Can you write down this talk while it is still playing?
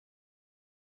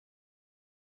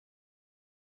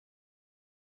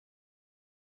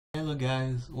Hello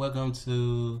guys, welcome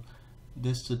to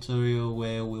this tutorial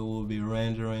where we will be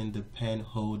rendering the pen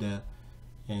holder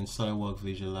in SolidWorks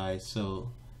Visualize.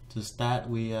 So to start,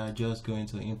 we are just going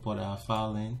to import our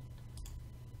filing,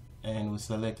 and we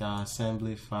select our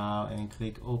assembly file and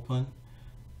click open.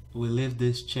 We leave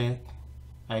this check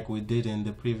like we did in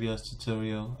the previous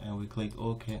tutorial and we click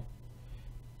OK.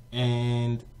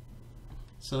 And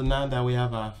so now that we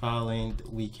have our file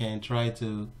linked, we can try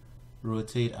to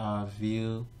rotate our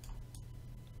view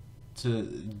to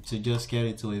just get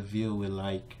it to a view we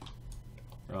like.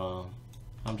 I'm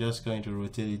just going to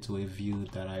rotate it to a view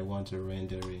that I want to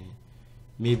render in.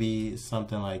 Maybe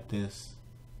something like this.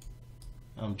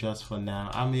 Just for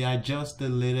now. I may adjust it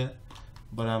later,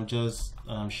 but I'm just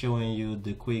showing you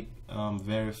the quick,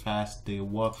 very fast, the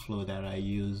workflow that I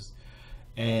use.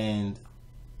 And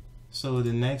so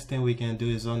the next thing we can do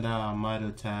is under our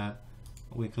model tab,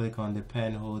 we click on the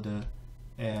pen holder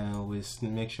and we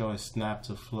make sure it's snap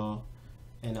to flow,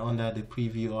 and under the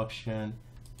preview option,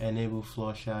 enable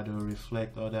floor shadow,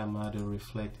 reflect other model,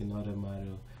 reflect another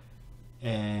model.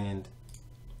 And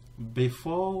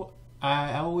before,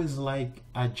 I always like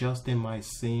adjusting my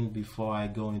scene before I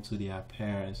go into the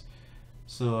appearance,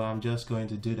 so I'm just going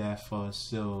to do that first.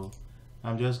 So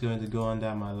I'm just going to go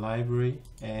under my library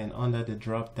and under the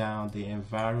drop down, the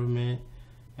environment,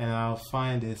 and I'll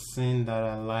find a scene that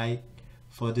I like.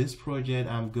 For this project,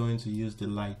 I'm going to use the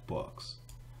light box.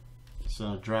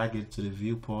 So drag it to the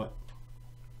viewport,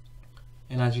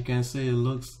 and as you can see, it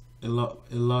looks a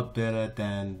lot better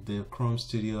than the Chrome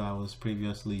Studio I was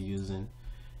previously using.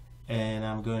 And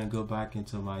I'm going to go back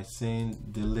into my scene,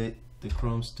 delete the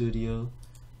Chrome Studio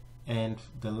and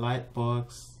the light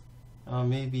box.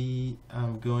 Maybe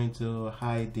I'm going to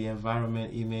hide the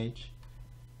environment image,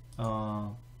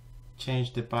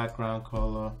 change the background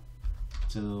color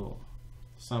to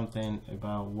something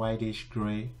about whitish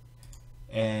gray,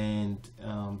 and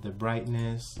the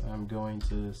brightness, I'm going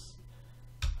to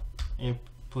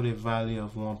input a value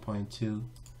of 1.2.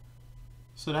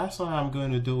 So that's what I'm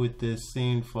going to do with this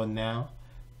scene for now.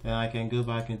 Then I can go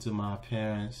back into my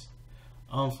appearance.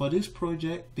 For this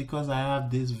project, because I have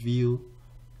this view,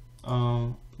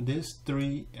 these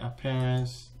three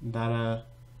appearance that are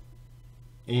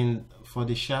in for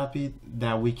the Sharpie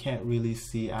that we can't really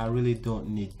see, I really don't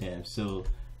need them, so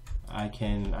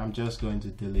I'm just going to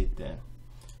delete them.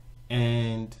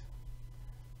 And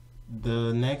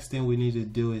the next thing we need to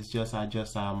do is just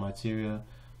adjust our material.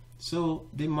 So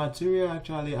the material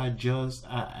actually adjusts,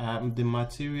 the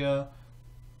material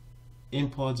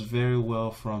imports very well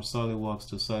from SolidWorks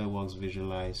to SolidWorks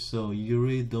Visualize, so you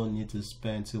really don't need to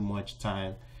spend too much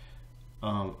time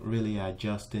really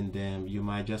adjusting them. You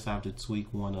might just have to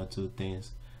tweak one or two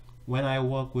things. When I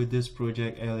worked with this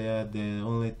project earlier, the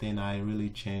only thing I really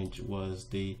changed was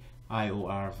the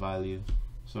IOR value.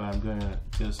 So I'm going to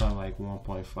do something like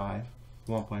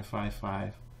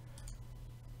 1.55.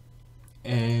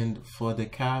 And for the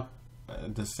cap,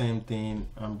 the same thing,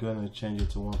 I'm going to change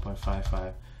it to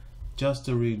 1.55 just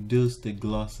to reduce the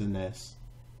glossiness.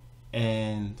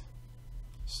 And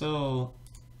so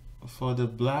for the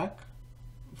black,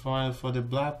 for the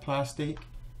black plastic,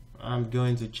 I'm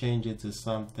going to change it to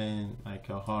something like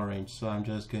a orange. So I'm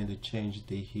just going to change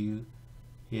the hue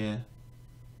here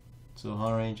to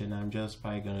orange, and I'm just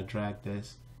probably going to drag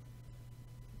this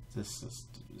to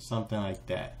something like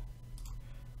that.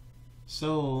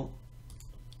 So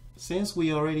since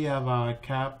we already have our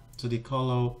cap to the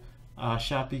color, our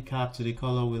Sharpie cap to the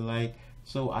color we like,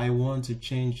 so I want to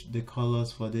change the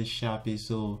colors for this Sharpie.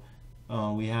 So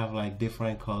we have like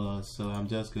different colors, so I'm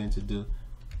just going to do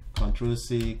Ctrl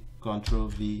C, Ctrl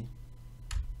V,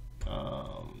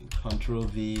 Ctrl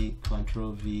V,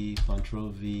 Ctrl V,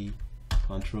 Ctrl V,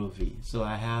 Ctrl V. So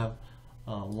I have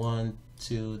 1,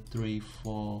 2, 3,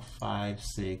 4, 5,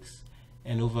 6,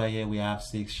 and over here we have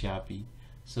 6 Sharpie.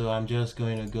 So I'm just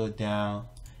going to go down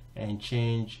and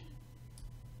change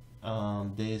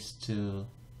this to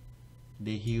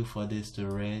the hue for this to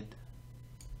red,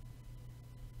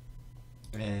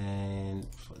 and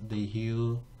the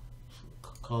hue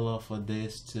color for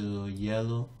this to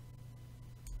yellow,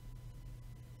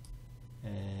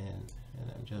 and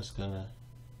I'm just gonna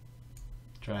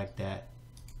drag that.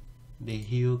 The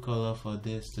hue color for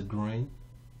this to green,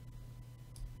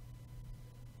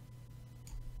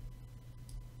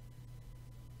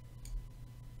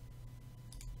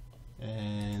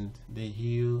 and the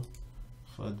hue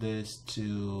for this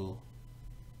to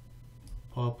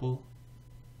purple,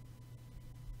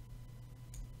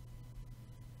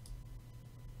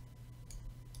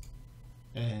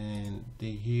 and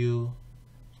the hue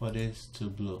for this to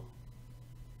blue.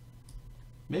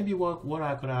 maybe what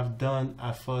I could have done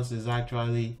at first is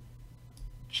actually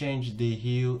change the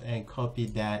hue and copy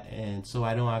that, and so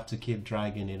I don't have to keep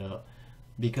dragging it up.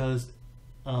 Because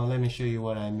let me show you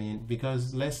what I mean.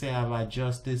 Because let's say I've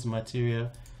adjusted this material,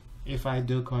 if I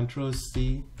do Control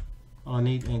C on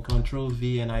it and Control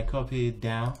V and I copy it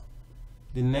down,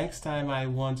 the next time I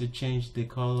want to change the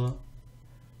color,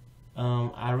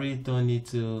 I really don't need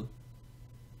to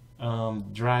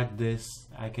drag this.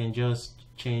 I can just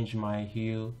change my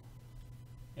hue,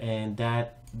 and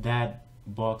that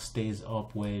box stays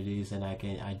up where it is, and I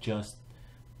can adjust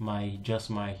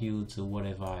my hue to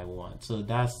whatever I want. So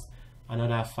that's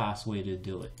another fast way to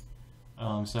do it.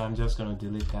 So I'm just gonna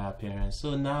delete that appearance.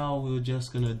 So now we're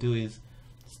just gonna do is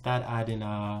start adding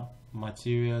our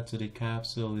material to the cap.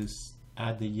 So it's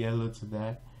add the yellow to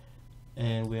that,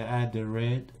 and we'll add the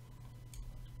red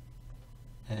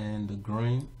and the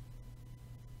green,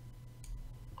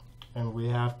 and we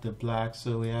have the black,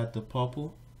 so we add the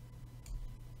purple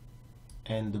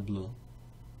and the blue.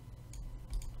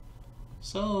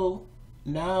 So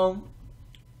now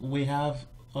we have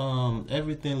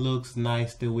everything looks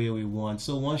nice the way we want.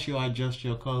 So once you adjust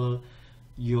your color,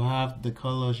 you have the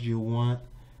colors you want.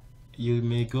 You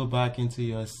may go back into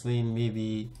your scene,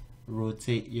 maybe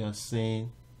rotate your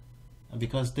scene,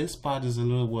 because this part is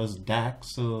was dark,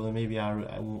 so maybe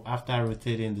after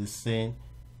rotating the scene,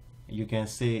 you can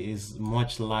see it's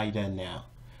much lighter now.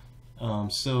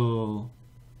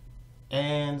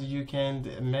 And you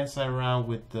can mess around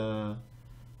with the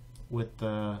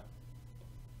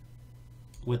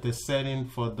setting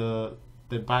for the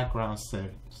background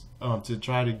settings to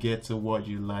try to get to what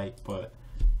you like. But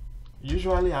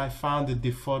usually I found the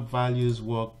default values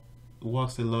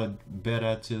works a lot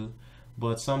better too,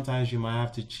 but sometimes you might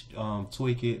have to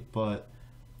tweak it. But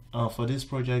for this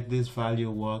project, this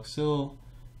value works, so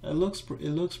it looks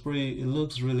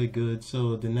really good.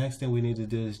 So the next thing we need to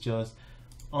do is just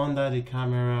under the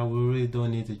camera. We really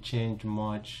don't need to change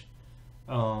much,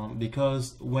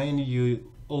 because when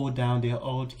you hold down the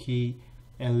Alt key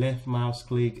and left mouse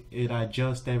click, it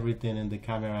adjusts everything in the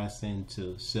camera scene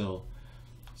too. So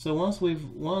once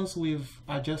we've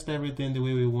adjusted everything the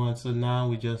way we want, so now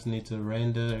we just need to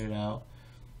render it out.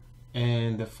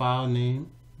 And the file name,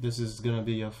 this is gonna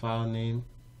be your file name.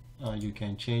 You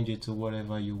can change it to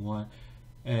whatever you want,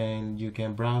 and you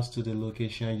can browse to the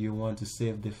location you want to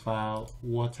save the file,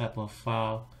 what type of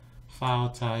file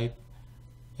type,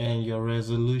 and your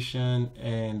resolution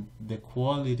and the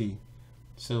quality.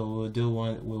 So we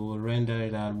will render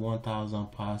it at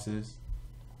 1000 passes.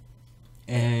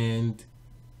 And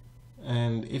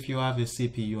if you have a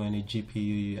CPU and a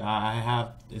GPU, I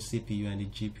have a CPU and a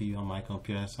GPU on my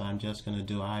computer, so I'm just gonna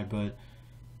do hybrid,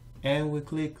 and we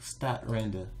click start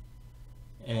render,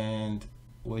 and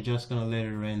we're just gonna let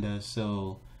it render.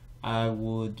 So I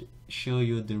would show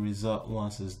you the result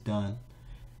once it's done.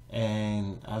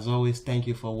 And as always, thank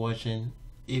you for watching.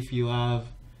 If you have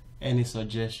any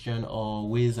suggestion or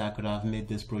ways I could have made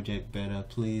this project better,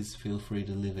 please feel free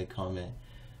to leave a comment.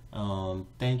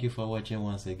 Thank you for watching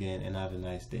once again, and have a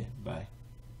nice day. Bye.